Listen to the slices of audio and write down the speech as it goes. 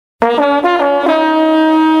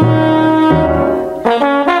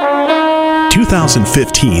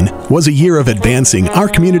2015 was a year of advancing our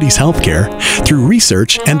community's healthcare through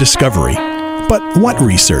research and discovery. But what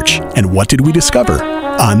research and what did we discover?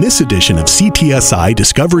 On this edition of CTSI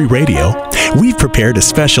Discovery Radio, we've prepared a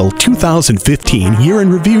special 2015 Year in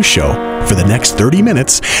Review show. For the next 30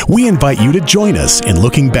 minutes, we invite you to join us in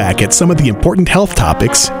looking back at some of the important health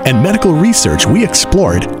topics and medical research we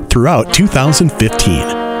explored throughout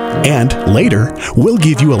 2015. And later, we'll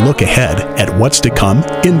give you a look ahead at what's to come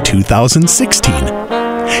in 2016.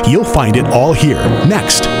 You'll find it all here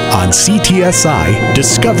next on CTSI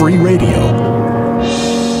Discovery Radio.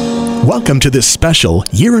 Welcome to this special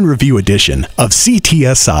Year in Review edition of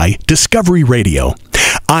CTSI Discovery Radio.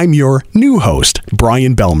 I'm your new host,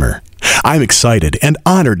 Brian Belmer. I'm excited and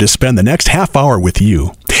honored to spend the next half hour with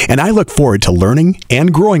you, and I look forward to learning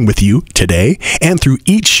and growing with you today and through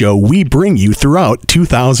each show we bring you throughout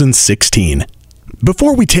 2016.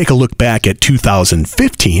 Before we take a look back at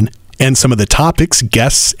 2015 and some of the topics,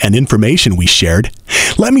 guests, and information we shared,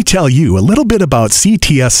 let me tell you a little bit about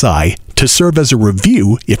CTSI to serve as a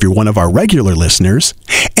review if you're one of our regular listeners,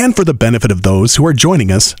 and for the benefit of those who are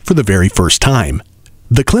joining us for the very first time.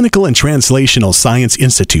 The Clinical and Translational Science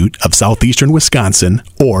Institute of Southeastern Wisconsin,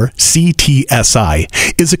 or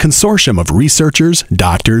CTSI, is a consortium of researchers,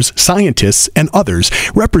 doctors, scientists, and others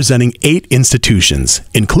representing 8 institutions,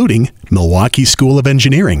 including Milwaukee School of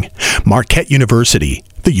Engineering, Marquette University,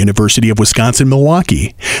 the University of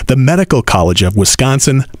Wisconsin-Milwaukee, the Medical College of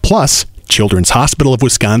Wisconsin, plus Children's Hospital of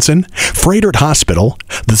Wisconsin, Froedtert Hospital,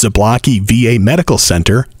 the Zablocki VA Medical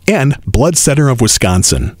Center, and Blood Center of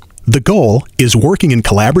Wisconsin. The goal is working in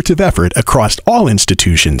collaborative effort across all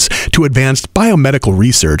institutions to advance biomedical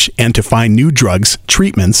research and to find new drugs,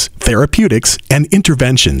 treatments, therapeutics, and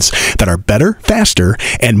interventions that are better, faster,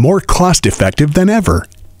 and more cost-effective than ever.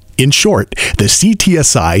 In short, the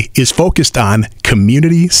CTSI is focused on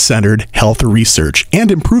community-centered health research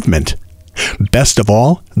and improvement. Best of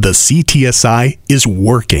all, the CTSI is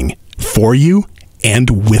working for you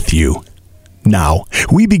and with you. Now,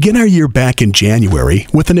 we begin our year back in January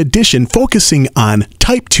with an edition focusing on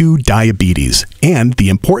type 2 diabetes and the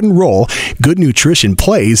important role good nutrition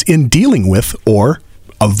plays in dealing with or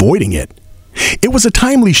avoiding it. It was a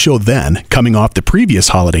timely show then, coming off the previous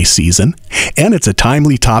holiday season, and it's a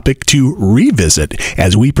timely topic to revisit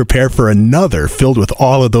as we prepare for another filled with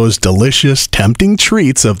all of those delicious, tempting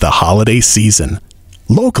treats of the holiday season.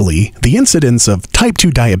 Locally, the incidence of type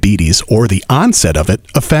 2 diabetes, or the onset of it,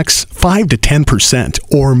 affects 5 to 10%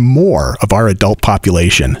 or more of our adult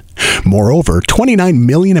population. Moreover, 29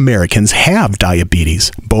 million Americans have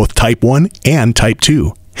diabetes, both type 1 and type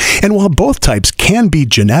 2. And while both types can be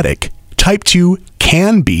genetic, type 2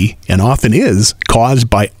 can be, and often is, caused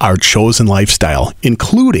by our chosen lifestyle,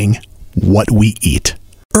 including what we eat.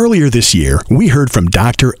 Earlier this year, we heard from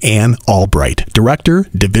Dr. Ann Albright, Director,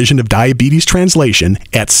 Division of Diabetes Translation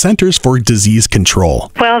at Centers for Disease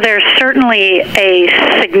Control. Well, there's certainly a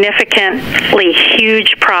significantly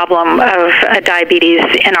huge problem of diabetes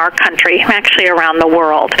in our country, actually around the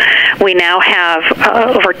world. We now have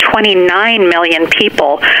over 29 million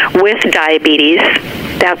people with diabetes.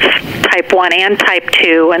 That's type 1 and type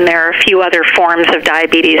 2, and there are a few other forms of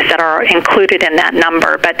diabetes that are included in that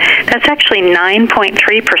number, but that's actually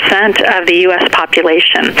 9.3% of the U.S.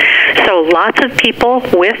 population. So lots of people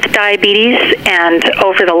with diabetes, and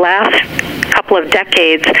over the last couple of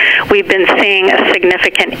decades, we've been seeing a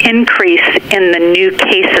significant increase in the new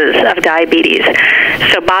cases of diabetes.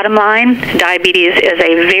 So bottom line, diabetes is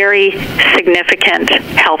a very significant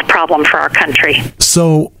health problem for our country.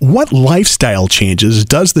 So what lifestyle changes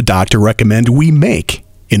does the doctor recommend we make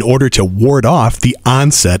in order to ward off the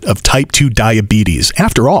onset of type 2 diabetes?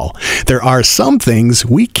 After all, there are some things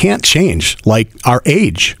we can't change, like our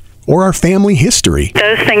age or our family history.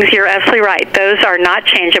 Those things, you're absolutely right. Those are not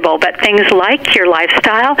changeable, but things like your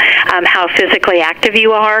lifestyle, how physically active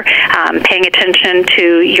you are, paying attention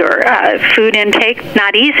to your food intake,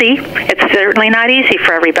 not easy. It's certainly not easy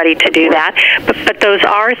for everybody to do that, but those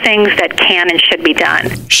are things that can and should be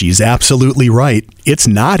done. She's absolutely right. It's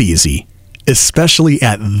not easy, especially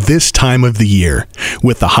at this time of the year,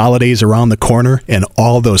 with the holidays around the corner and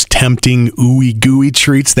all those tempting ooey-gooey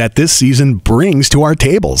treats that this season brings to our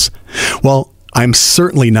tables. Well, I'm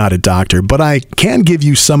certainly not a doctor, but I can give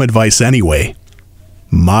you some advice anyway.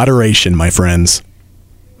 Moderation, my friends.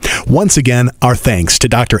 Once again, our thanks to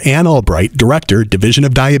Dr. Ann Albright, Director, Division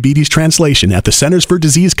of Diabetes Translation at the Centers for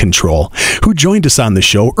Disease Control, who joined us on the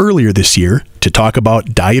show earlier this year to talk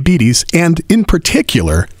about diabetes and, in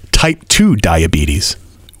particular, type 2 diabetes.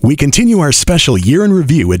 We continue our special Year in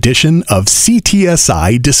Review edition of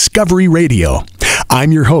CTSI Discovery Radio.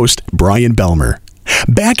 I'm your host, Brian Belmer.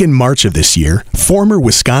 Back in March of this year, former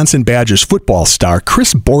Wisconsin Badgers football star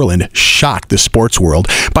Chris Borland shocked the sports world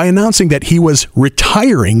by announcing that he was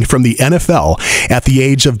retiring from the NFL at the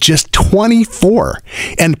age of just 24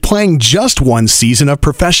 and playing just one season of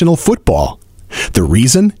professional football. The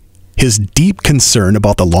reason? His deep concern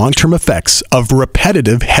about the long-term effects of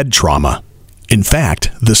repetitive head trauma. In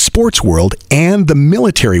fact, the sports world and the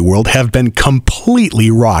military world have been completely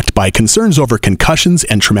rocked by concerns over concussions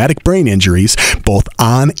and traumatic brain injuries, both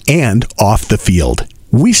on and off the field.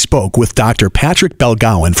 We spoke with Dr. Patrick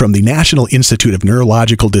Belgowan from the National Institute of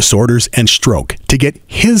Neurological Disorders and Stroke to get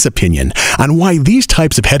his opinion on why these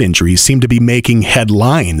types of head injuries seem to be making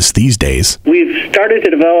headlines these days. We've started to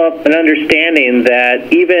develop an understanding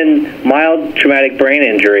that even mild traumatic brain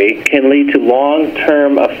injury can lead to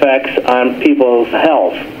long-term effects on people's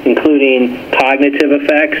health, including cognitive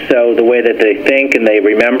effects, so the way that they think and they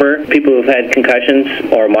remember. People who've had concussions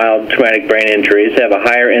or mild traumatic brain injuries have a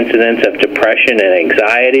higher incidence of depression and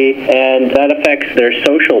anxiety, and that affects their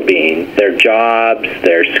social being, their jobs,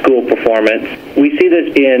 their school performance. We see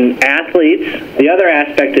this in athletes. The other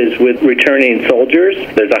aspect is with returning soldiers.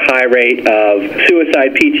 There's a high rate of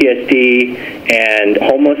suicide, PTSD, and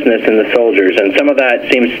homelessness in the soldiers, and some of that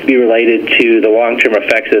seems to be related to the long-term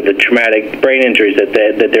effects of the traumatic brain injuries that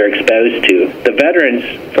they're exposed to. The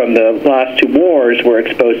veterans from the last two wars were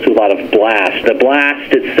exposed to a lot of blast. The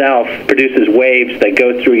blast itself produces waves that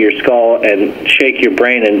go through your skull and shake your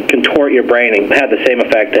brain and contort your brain and have the same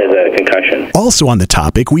effect as a concussion. Also on the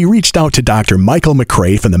topic, we reached out to Dr. Michael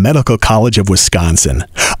McCray from the Medical College of Wisconsin,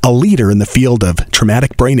 a leader in the field of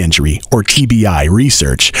traumatic brain injury, or TBI,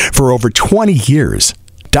 research for over 20 years.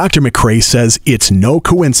 Dr. McCray says it's no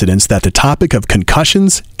coincidence that the topic of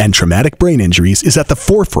concussions and traumatic brain injuries is at the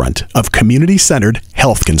forefront of community-centered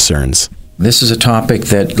health concerns. This is a topic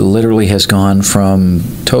that literally has gone from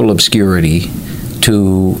total obscurity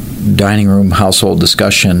to dining room household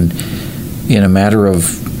discussion in a matter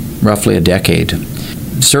of roughly a decade.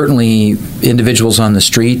 Certainly, individuals on the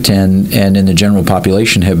street and in the general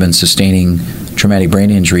population have been sustaining traumatic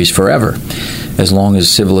brain injuries forever, as long as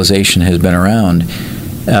civilization has been around.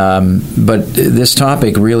 But this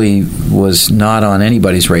topic really was not on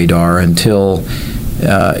anybody's radar until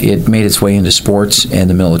it made its way into sports and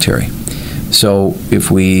the military. So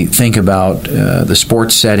if we think about the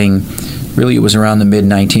sports setting, really it was around the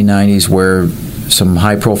mid-1990s where some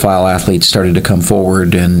high-profile athletes started to come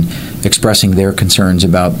forward and expressing their concerns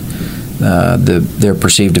about their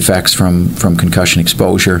perceived effects from concussion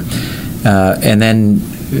exposure. And then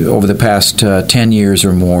over the past 10 years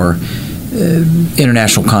or more,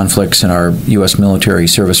 international conflicts and our U.S. military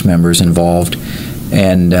service members involved,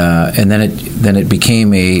 and then it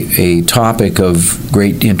became a topic of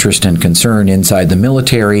great interest and concern inside the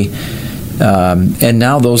military, and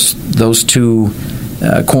now those two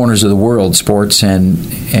corners of the world, sports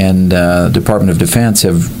and Department of Defense,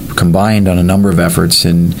 have combined on a number of efforts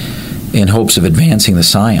in hopes of advancing the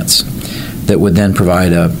science that would then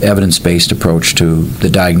provide an evidence-based approach to the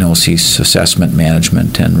diagnosis, assessment,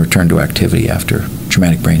 management, and return to activity after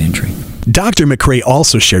traumatic brain injury. Dr. McCray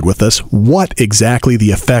also shared with us what exactly the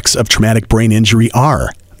effects of traumatic brain injury are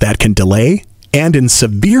that can delay and, in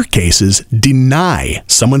severe cases, deny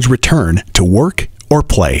someone's return to work or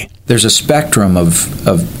play. There's a spectrum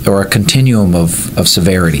or a continuum of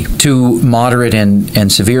severity to moderate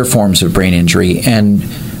and severe forms of brain injury, and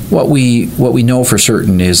what we know for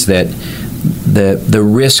certain is that the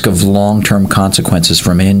risk of long-term consequences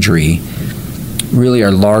from injury really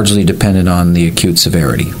are largely dependent on the acute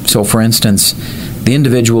severity. So, for instance, the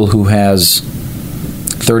individual who has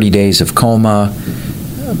 30 days of coma,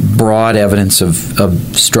 broad evidence of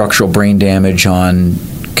structural brain damage on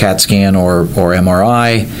CAT scan or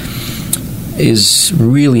MRI is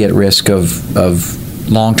really at risk of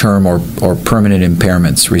long-term or permanent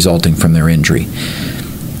impairments resulting from their injury.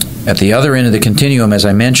 At the other end of the continuum, as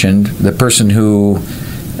I mentioned, the person who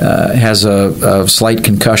has a slight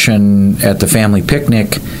concussion at the family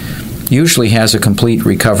picnic usually has a complete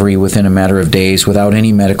recovery within a matter of days without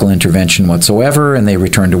any medical intervention whatsoever, and they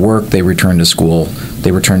return to work, they return to school,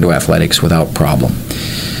 they return to athletics without problem.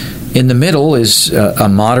 In the middle is a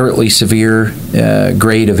moderately severe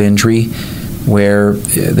grade of injury where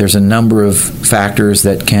there's a number of factors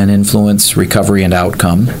that can influence recovery and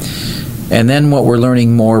outcome. And then what we're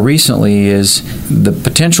learning more recently is the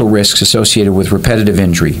potential risks associated with repetitive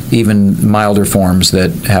injury, even milder forms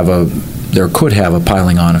that could have a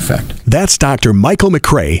piling on effect. That's Dr. Michael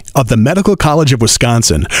McCray of the Medical College of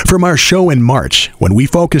Wisconsin from our show in March when we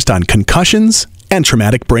focused on concussions and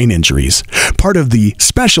traumatic brain injuries, part of the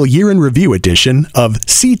special year in review edition of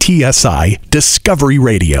CTSI Discovery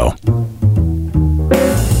Radio.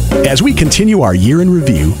 As we continue our year in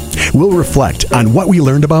review, we'll reflect on what we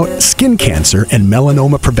learned about skin cancer and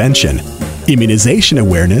melanoma prevention, immunization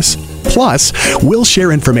awareness, plus we'll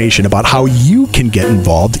share information about how you can get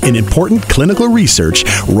involved in important clinical research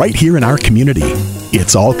right here in our community.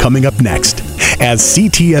 It's all coming up next as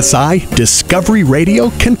CTSI Discovery Radio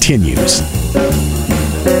continues.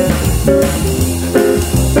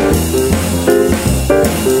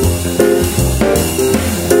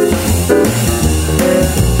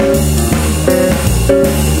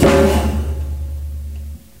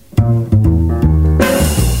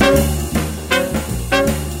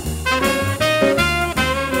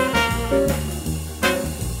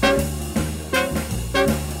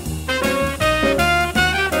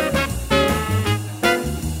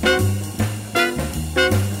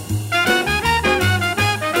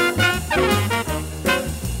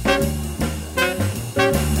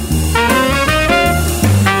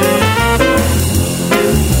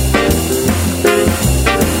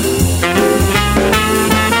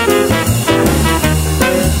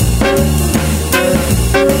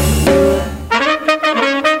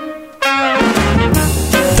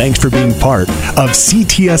 Thanks for being part of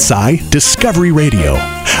CTSI Discovery Radio.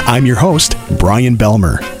 I'm your host, Brian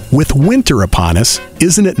Belmer. With winter upon us,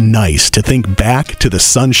 isn't it nice to think back to the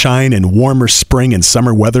sunshine and warmer spring and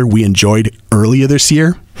summer weather we enjoyed earlier this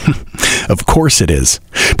year? Of course it is.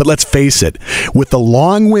 But let's face it, with the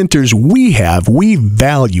long winters we have, we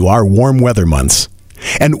value our warm weather months.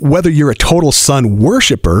 And whether you're a total sun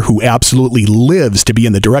worshiper who absolutely lives to be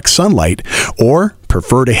in the direct sunlight, or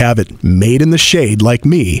prefer to have it made in the shade like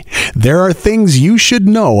me, there are things you should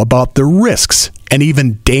know about the risks and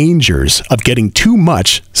even dangers of getting too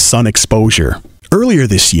much sun exposure. Earlier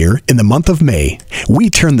this year, in the month of May, we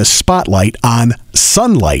turned the spotlight on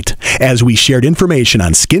sunlight as we shared information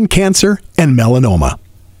on skin cancer and melanoma,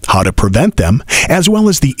 how to prevent them, as well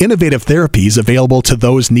as the innovative therapies available to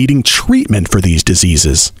those needing treatment for these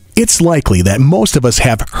diseases. It's likely that most of us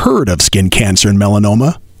have heard of skin cancer and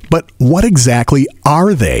melanoma, but what exactly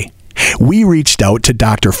are they? We reached out to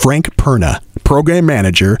Dr. Frank Perna, Program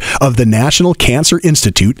Manager of the National Cancer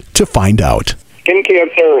Institute, to find out. Skin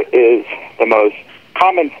cancer is the most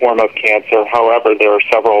common form of cancer. However, there are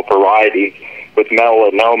several varieties, with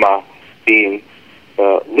melanoma being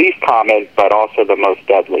the least common, but also the most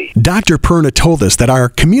deadly. Dr. Perna told us that our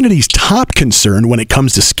community's top concern when it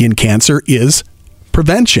comes to skin cancer is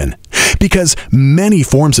prevention, because many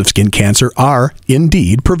forms of skin cancer are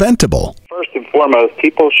indeed preventable. First and foremost,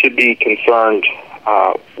 people should be concerned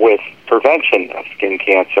with prevention of skin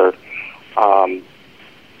cancer,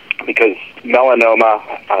 because melanoma,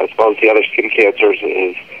 as well as the other skin cancers,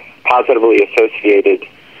 is positively associated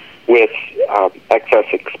with excess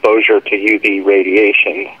exposure to UV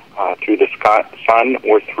radiation through the sun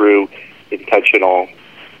or through intentional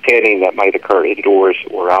tanning that might occur indoors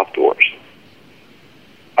or outdoors.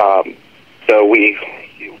 So we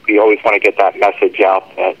always want to get that message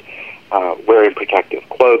out that wearing protective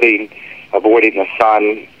clothing, avoiding the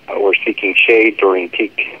sun or seeking shade during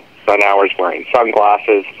peak sun hours, wearing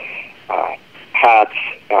sunglasses, hats,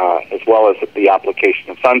 as well as the application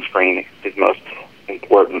of sunscreen is most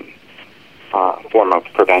important form of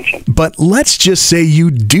prevention. But let's just say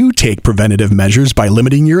you do take preventative measures by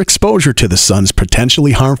limiting your exposure to the sun's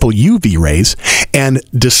potentially harmful UV rays, and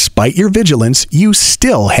despite your vigilance, you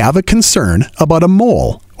still have a concern about a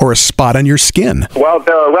mole or a spot on your skin. Well,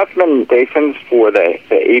 there are recommendations for the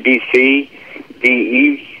ABCDE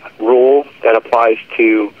rule that applies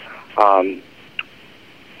to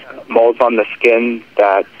moles on the skin,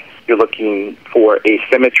 that you're looking for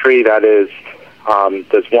asymmetry, that is,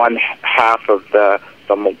 does one half of the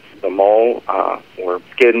mole or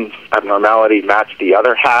skin abnormality match the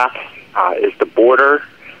other half? Is the border,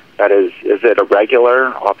 that is it irregular?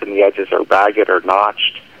 Often the edges are ragged or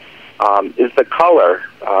notched. Is the color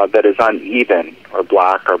that is uneven or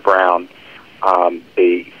black or brown?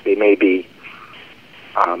 They may be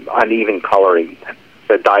uneven coloring.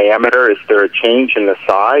 The diameter, is there a change in the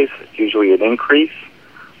size? It's usually an increase.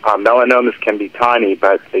 Melanomas can be tiny,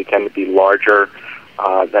 but they tend to be larger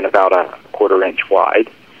than about a quarter inch wide.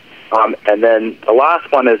 And then the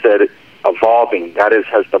last one is that it's evolving. That is,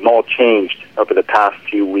 has the mole changed over the past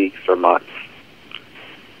few weeks or months?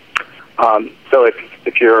 So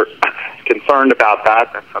if you're concerned about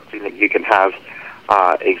that, that's something that you can have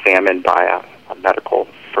examined by a medical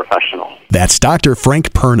professional. That's Dr.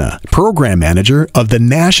 Frank Perna, Program Manager of the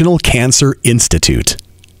National Cancer Institute.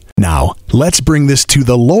 Now, let's bring this to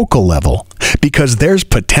the local level, because there's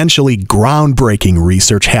potentially groundbreaking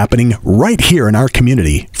research happening right here in our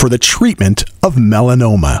community for the treatment of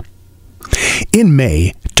melanoma. In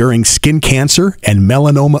May, During Skin Cancer and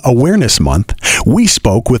Melanoma Awareness Month, we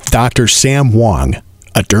spoke with Dr. Sam Wong,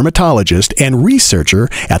 a dermatologist and researcher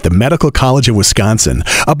at the Medical College of Wisconsin,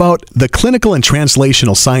 about the Clinical and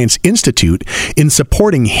Translational Science Institute in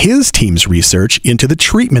supporting his team's research into the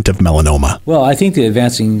treatment of melanoma. Well, I think the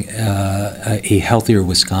Advancing a Healthier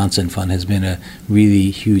Wisconsin Fund has been a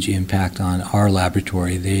really huge impact on our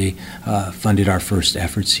laboratory. They funded our first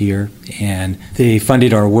efforts here, and they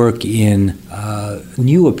funded our work in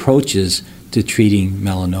new approaches to treating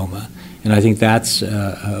melanoma. And I think that's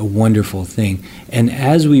a wonderful thing. And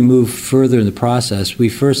as we move further in the process, we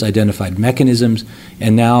first identified mechanisms,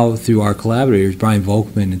 and now through our collaborators, Brian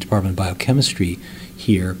Volkman in the Department of Biochemistry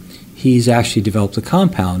here, he's actually developed a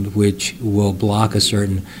compound which will block a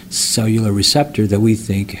certain cellular receptor that we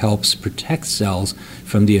think helps protect cells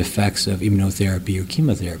from the effects of immunotherapy or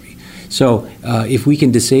chemotherapy. So if we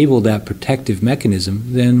can disable that protective mechanism,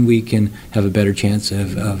 then we can have a better chance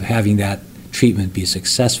of having that treatment be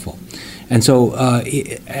successful. And so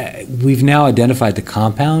we've now identified the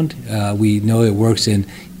compound. We know it works in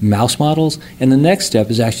mouse models, and the next step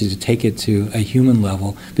is actually to take it to a human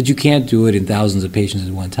level, but you can't do it in thousands of patients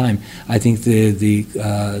at one time. I think the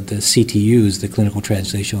CTUs, the clinical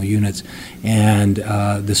translational units, and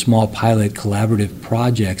the small pilot collaborative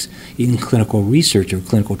projects in clinical research or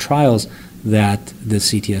clinical trials that the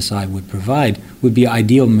CTSI would provide would be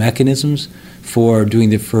ideal mechanisms for doing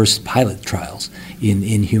the first pilot trials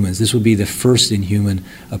in humans. This would be the first in human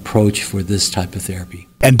approach for this type of therapy.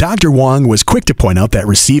 And Dr. Wong was quick to point out that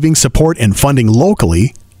receiving support and funding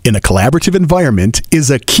locally in a collaborative environment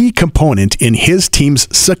is a key component in his team's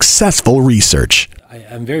successful research.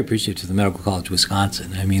 I'm very appreciative to the Medical College of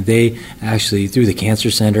Wisconsin. I mean, they actually, through the Cancer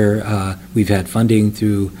Center, we've had funding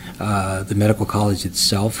through the Medical College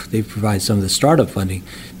itself. They provide some of the startup funding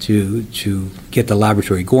to get the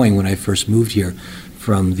laboratory going when I first moved here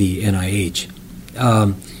from the NIH.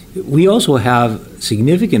 We also have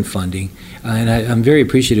significant funding, and I'm very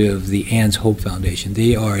appreciative of the Ann's Hope Foundation.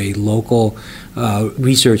 They are a local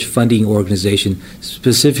research funding organization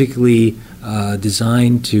specifically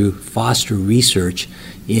designed to foster research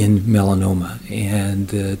in melanoma. And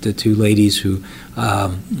the two ladies who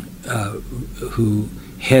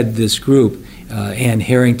head this group, Ann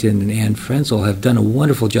Harrington and Ann Frenzel, have done a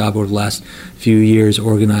wonderful job over the last few years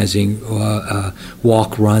organizing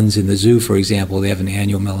walk runs in the zoo, for example. They have an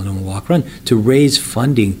annual melanoma walk run to raise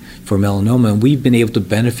funding for melanoma, and we've been able to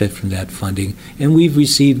benefit from that funding, and we've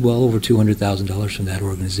received well over $200,000 from that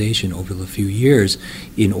organization over the few years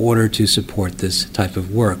in order to support this type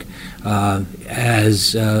of work.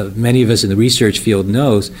 As many of us in the research field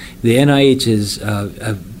knows, the NIH is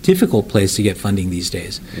a difficult place to get funding these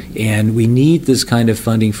days, and we need this kind of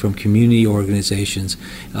funding from community organizations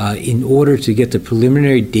in order to get the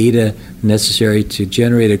preliminary data necessary to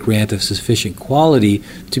generate a grant of sufficient quality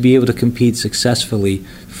to be able to compete successfully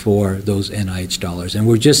for those NIH dollars. And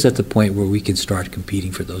we're just at the point where we can start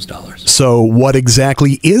competing for those dollars. So what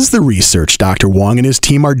exactly is the research Dr. Wong and his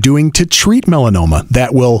team are doing to treat melanoma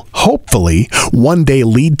that will hopefully one day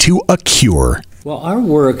lead to a cure? Well, our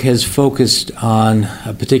work has focused on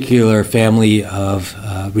a particular family of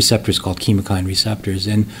receptors called chemokine receptors,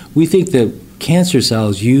 and we think that cancer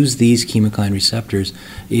cells use these chemokine receptors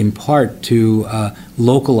in part to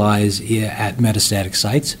localize at metastatic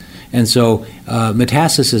sites, and so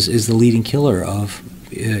metastasis is the leading killer of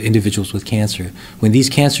individuals with cancer. When these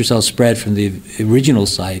cancer cells spread from the original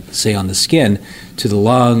site, say on the skin, to the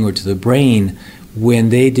lung or to the brain, when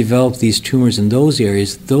they develop these tumors in those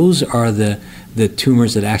areas, those are the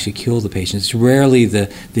tumors that actually kill the patient. It's rarely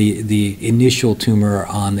the initial tumor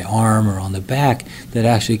on the arm or on the back that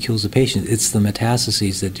actually kills the patient. It's the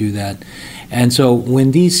metastases that do that. And so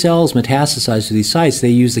when these cells metastasize to these sites, they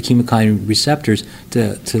use the chemokine receptors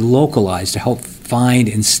to localize, to help find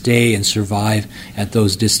and stay and survive at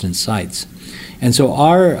those distant sites. And so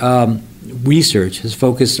our research has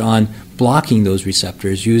focused on blocking those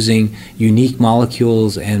receptors using unique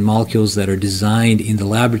molecules and molecules that are designed in the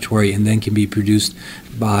laboratory and then can be produced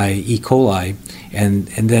by E. coli and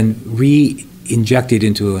then re-injected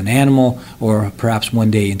into an animal or perhaps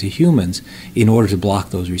one day into humans in order to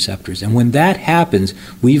block those receptors. And when that happens,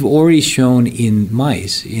 we've already shown in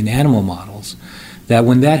mice, in animal models, that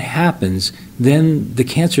when that happens, then the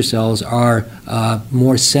cancer cells are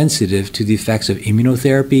more sensitive to the effects of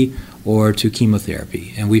immunotherapy or to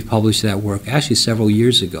chemotherapy. And we've published that work actually several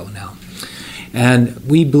years ago now. And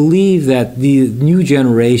we believe that the new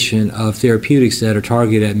generation of therapeutics that are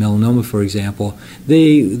targeted at melanoma, for example,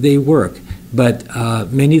 they work, but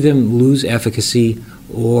many of them lose efficacy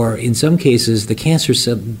or in some cases, the cancer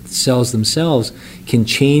cells themselves can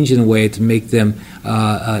change in a way to make them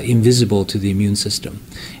invisible to the immune system.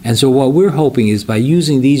 And so what we're hoping is by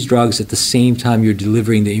using these drugs at the same time you're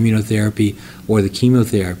delivering the immunotherapy or the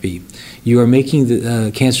chemotherapy, you are making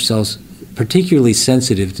the cancer cells particularly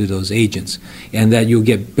sensitive to those agents, and that you'll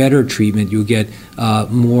get better treatment, you'll get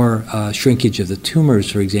more shrinkage of the tumors,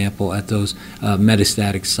 for example, at those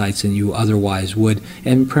metastatic sites than you otherwise would,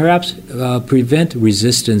 and perhaps prevent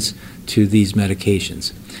resistance to these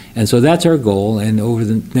medications. And so that's our goal, and over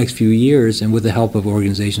the next few years, and with the help of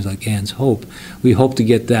organizations like Ann's Hope, we hope to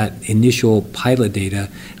get that initial pilot data,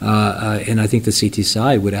 and I think the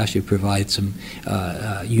CTSI would actually provide some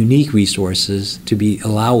unique resources to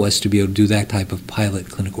allow us to be able to do that type of pilot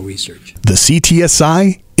clinical research. The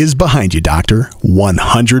CTSI is behind you, Doctor,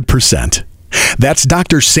 100%. That's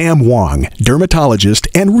Dr. Sam Wong, dermatologist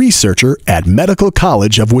and researcher at Medical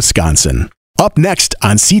College of Wisconsin. Up next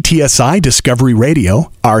on CTSI Discovery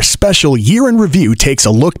Radio, our special Year in Review takes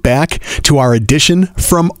a look back to our edition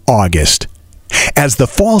from August. As the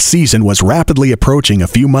fall season was rapidly approaching a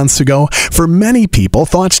few months ago, for many people,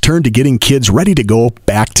 thoughts turned to getting kids ready to go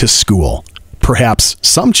back to school. Perhaps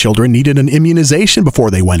some children needed an immunization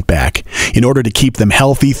before they went back in order to keep them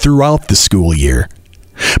healthy throughout the school year.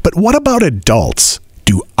 But what about adults?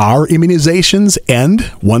 Do our immunizations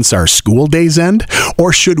end once our school days end?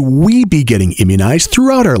 Or should we be getting immunized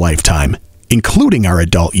throughout our lifetime, including our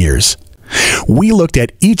adult years? We looked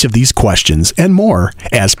at each of these questions and more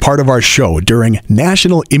as part of our show during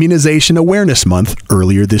National Immunization Awareness Month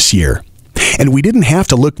earlier this year. And we didn't have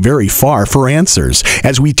to look very far for answers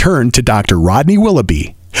as we turned to Dr. Rodney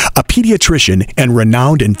Willoughby, a pediatrician and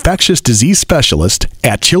renowned infectious disease specialist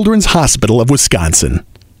at Children's Hospital of Wisconsin.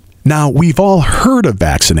 Now, we've all heard of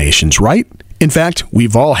vaccinations, right? In fact,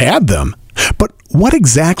 we've all had them. But what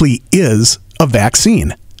exactly is a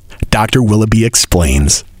vaccine? Dr. Willoughby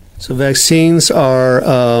explains. So vaccines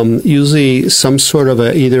are usually some sort of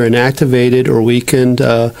either an activated or weakened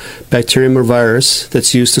bacterium or virus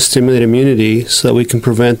that's used to stimulate immunity so that we can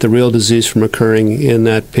prevent the real disease from occurring in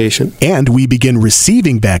that patient. And we begin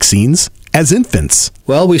receiving vaccines as infants.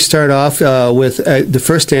 Well, we start off with the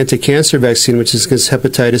first anti-cancer vaccine, which is against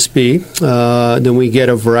hepatitis B. Then we get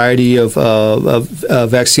a variety of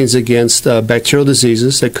vaccines against bacterial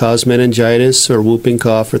diseases that cause meningitis or whooping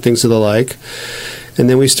cough or things of the like. And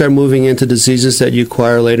then we start moving into diseases that you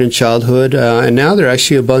acquire later in childhood. And now there are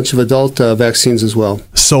actually a bunch of adult vaccines as well.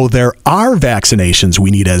 So there are vaccinations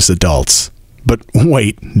we need as adults. But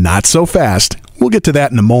wait, not so fast. We'll get to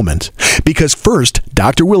that in a moment. Because first,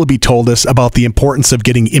 Dr. Willoughby told us about the importance of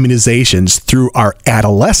getting immunizations through our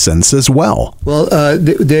adolescence as well. Well,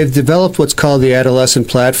 they've developed what's called the adolescent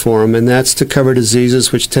platform, and that's to cover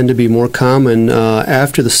diseases which tend to be more common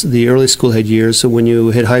after the early schoolhead years, so when you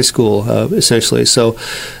hit high school, essentially. So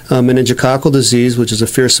meningococcal disease, which is a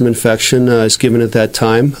fearsome infection, is given at that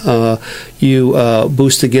time. You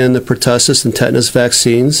boost again the pertussis and tetanus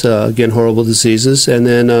vaccines, again, horrible diseases. And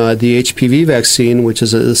then the HPV vaccine, which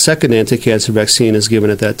is the second anti-cancer vaccine, is given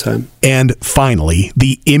at that time. And finally,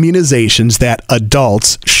 the immunizations that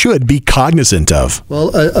adults should be cognizant of.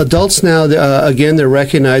 Well, adults now, again, they're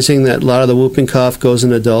recognizing that a lot of the whooping cough goes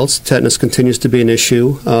in adults. Tetanus continues to be an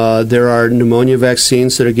issue. There are pneumonia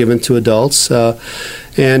vaccines that are given to adults.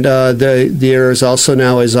 And there is also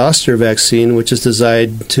now a zoster vaccine, which is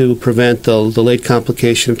designed to prevent the late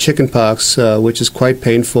complication of chickenpox, which is quite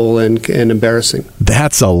painful and embarrassing.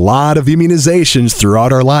 That's a lot of immunizations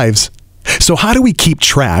throughout our lives. So how do we keep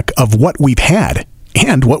track of what we've had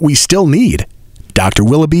and what we still need? Dr.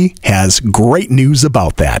 Willoughby has great news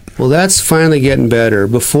about that. Well, that's finally getting better.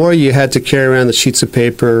 Before, you had to carry around the sheets of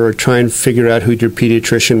paper or try and figure out who your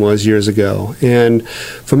pediatrician was years ago. And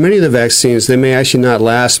for many of the vaccines, they may actually not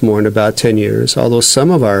last more than about 10 years, although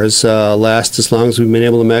some of ours last as long as we've been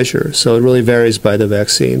able to measure. So it really varies by the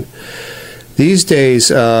vaccine. These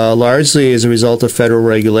days, largely as a result of federal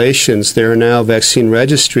regulations, there are now vaccine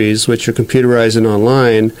registries which are computerized and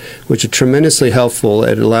online, which are tremendously helpful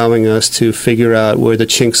at allowing us to figure out where the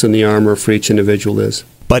chinks in the armor for each individual is.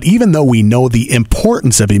 But even though we know the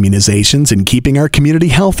importance of immunizations in keeping our community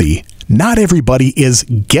healthy, not everybody is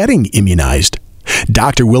getting immunized.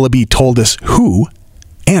 Dr. Willoughby told us who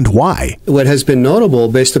and why. What has been notable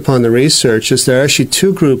based upon the research is there are actually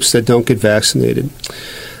two groups that don't get vaccinated.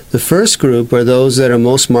 The first group are those that are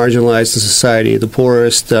most marginalized in society, the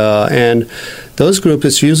poorest, and those groups,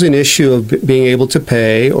 it's usually an issue of being able to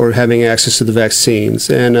pay or having access to the vaccines,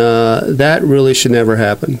 and that really should never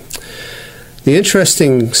happen. The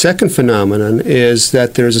interesting second phenomenon is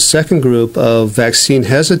that there's a second group of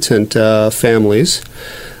vaccine-hesitant families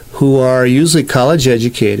who are usually college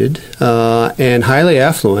educated and highly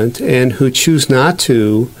affluent, and who choose not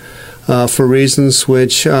to for reasons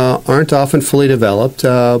which aren't often fully developed,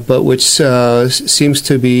 but which seems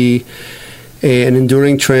to be an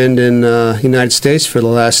enduring trend in the United States for the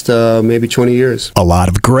last maybe 20 years. A lot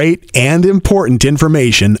of great and important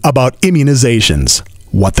information about immunizations,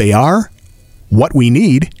 what they are, what we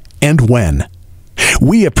need, and when.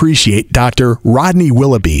 We appreciate Dr. Rodney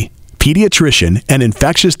Willoughby, pediatrician and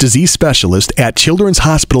infectious disease specialist at Children's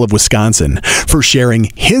Hospital of Wisconsin, for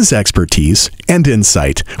sharing his expertise and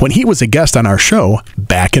insight when he was a guest on our show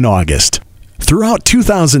back in August. Throughout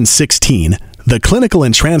 2016, the Clinical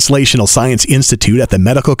and Translational Science Institute at the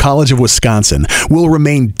Medical College of Wisconsin will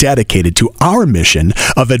remain dedicated to our mission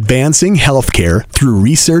of advancing healthcare through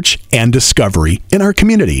research and discovery in our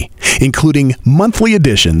community, including monthly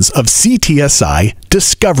editions of CTSI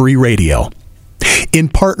Discovery Radio. In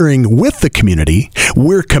partnering with the community,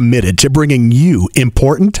 we're committed to bringing you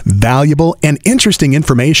important, valuable, and interesting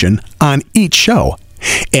information on each show.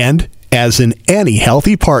 And as in any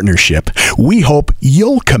healthy partnership, we hope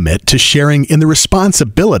you'll commit to sharing in the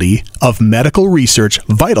responsibility of medical research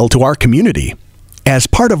vital to our community. As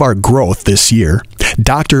part of our growth this year,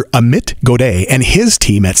 Dr. Amit Godet and his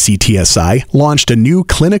team at CTSI launched a new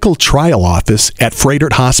clinical trial office at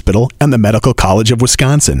Froedtert Hospital and the Medical College of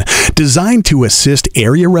Wisconsin, designed to assist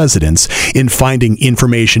area residents in finding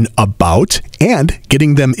information about and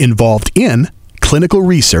getting them involved in clinical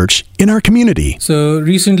research in our community. So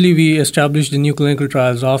recently we established a new clinical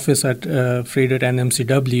trials office at Froedtert and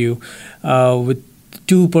MCW with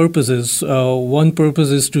two purposes. One purpose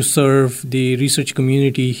is to serve the research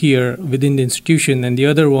community here within the institution, and the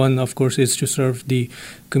other one, of course, is to serve the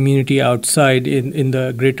community outside in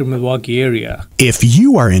the greater Milwaukee area. If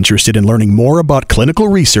you are interested in learning more about clinical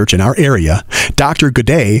research in our area, Dr.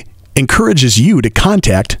 Godet encourages you to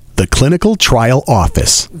contact the Clinical Trial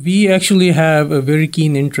Office. We actually have a very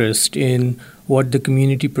keen interest in what the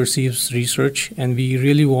community perceives research, and we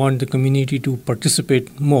really want the community to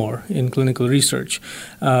participate more in clinical research.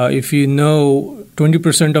 If you know,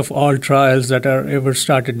 20% of all trials that are ever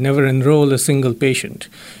started never enroll a single patient,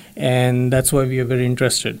 and that's why we are very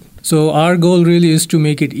interested. So our goal really is to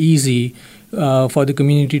make it easy for the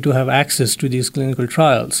community to have access to these clinical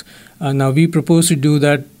trials. Now, we propose to do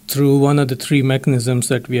that through one of the three mechanisms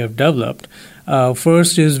that we have developed.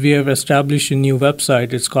 First is we have established a new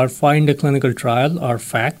website. It's called Find a Clinical Trial, or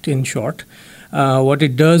FACT in short. What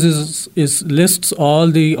it does is lists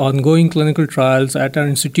all the ongoing clinical trials at our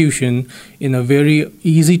institution in a very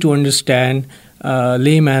easy to understand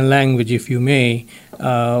layman language, if you may,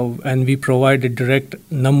 and we provide a direct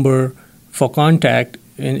number for contact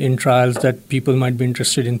in trials that people might be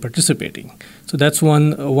interested in participating. So that's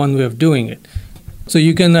one way of doing it. So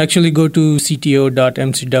you can actually go to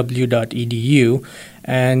cto.mcw.edu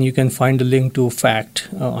and you can find a link to FACT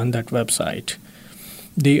on that website.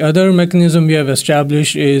 The other mechanism we have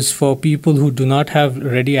established is for people who do not have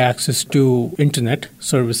ready access to internet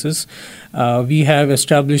services. We have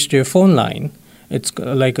established a phone line. It's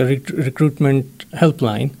like a recruitment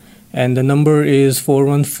helpline, and the number is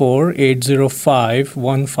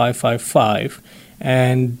 414-805-1555.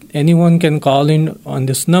 And anyone can call in on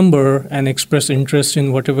this number and express interest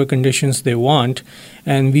in whatever conditions they want,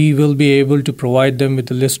 and we will be able to provide them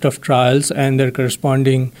with a list of trials and their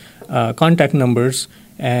corresponding contact numbers,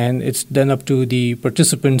 and it's then up to the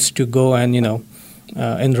participants to go and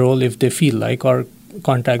enroll if they feel like, or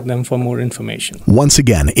contact them for more information. Once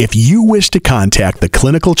again, if you wish to contact the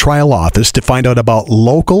Clinical Trial Office to find out about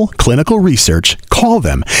local clinical research, call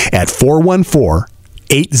them at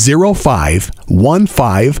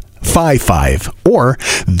 414-805-1555 or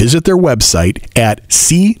visit their website at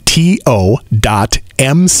cto.mcw.edu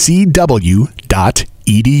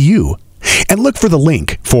and look for the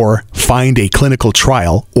link for Find a Clinical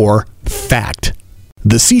Trial, or FACT.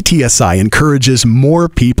 The CTSI encourages more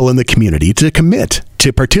people in the community to commit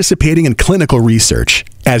to participating in clinical research.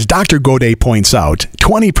 As Dr. Godet points out,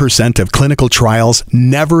 20% of clinical trials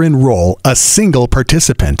never enroll a single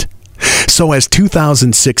participant. So as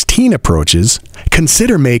 2016 approaches,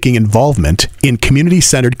 consider making involvement in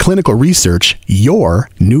community-centered clinical research your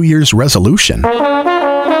New Year's resolution.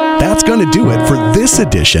 That's going to do it for this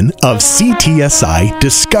edition of CTSI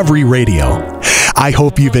Discovery Radio. I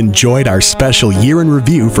hope you've enjoyed our special year in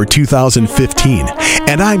review for 2015,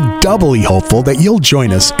 and I'm doubly hopeful that you'll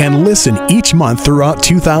join us and listen each month throughout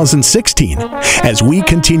 2016 as we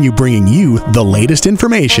continue bringing you the latest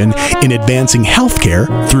information in advancing healthcare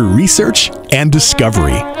through research and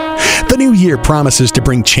discovery. The new year promises to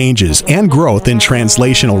bring changes and growth in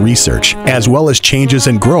translational research, as well as changes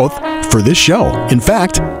and growth for this show. In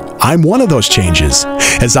fact, I'm one of those changes,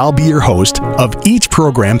 as I'll be your host of each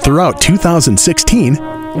program throughout 2016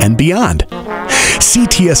 and beyond.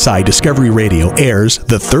 CTSI Discovery Radio airs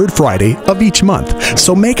the third Friday of each month,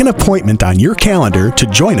 so make an appointment on your calendar to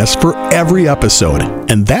join us for every episode,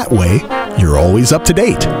 and that way, you're always up to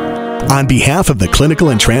date. On behalf of the Clinical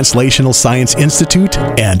and Translational Science Institute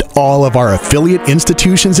and all of our affiliate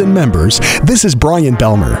institutions and members, this is Brian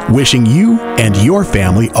Belmer wishing you and your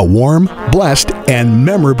family a warm, blessed, and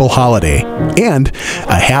memorable holiday, and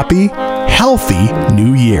a happy, healthy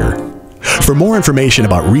new year. For more information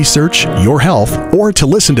about research, your health, or to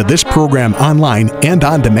listen to this program online and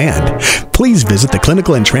on demand, please visit the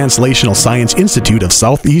Clinical and Translational Science Institute of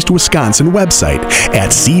Southeast Wisconsin website at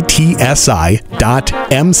ctsi.mcw.edu.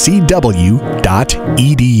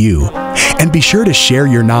 And be sure to share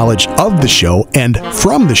your knowledge of the show and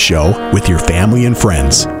from the show with your family and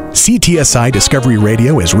friends. CTSI Discovery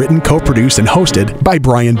Radio is written, co-produced, and hosted by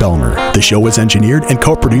Brian Belmer. The show is engineered and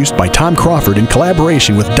co-produced by Tom Crawford in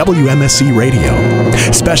collaboration with WMSC Radio.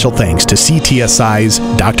 Special thanks to CTSI's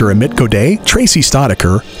Dr. Amit Godey, Tracy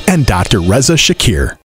Stoddaker, and Dr. Reza Shakir.